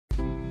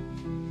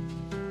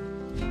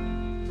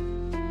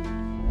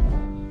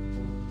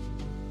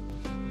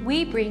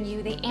we bring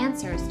you the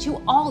answers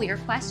to all your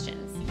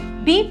questions.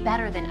 Be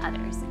better than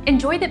others.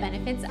 Enjoy the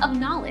benefits of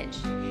knowledge.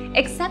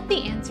 Accept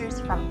the answers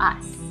from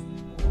us.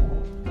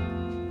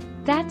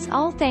 That's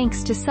all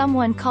thanks to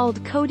someone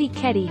called Cody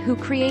Ketty who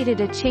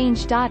created a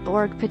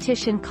change.org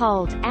petition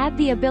called "Add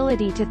the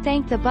ability to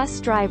thank the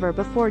bus driver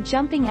before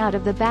jumping out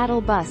of the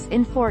battle bus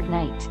in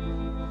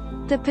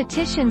Fortnite." The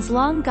petition's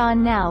long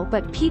gone now,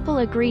 but people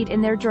agreed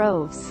in their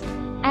droves.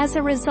 As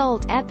a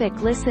result, Epic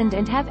listened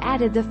and have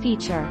added the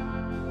feature.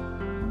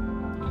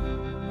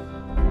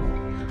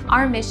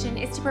 Our mission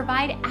is to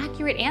provide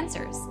accurate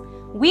answers.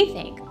 We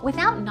think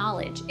without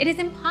knowledge, it is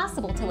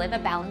impossible to live a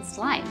balanced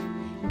life.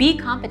 Be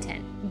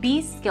competent.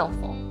 Be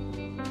skillful.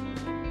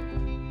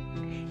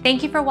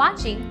 Thank you for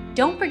watching.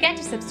 Don't forget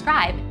to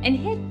subscribe and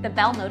hit the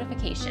bell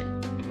notification.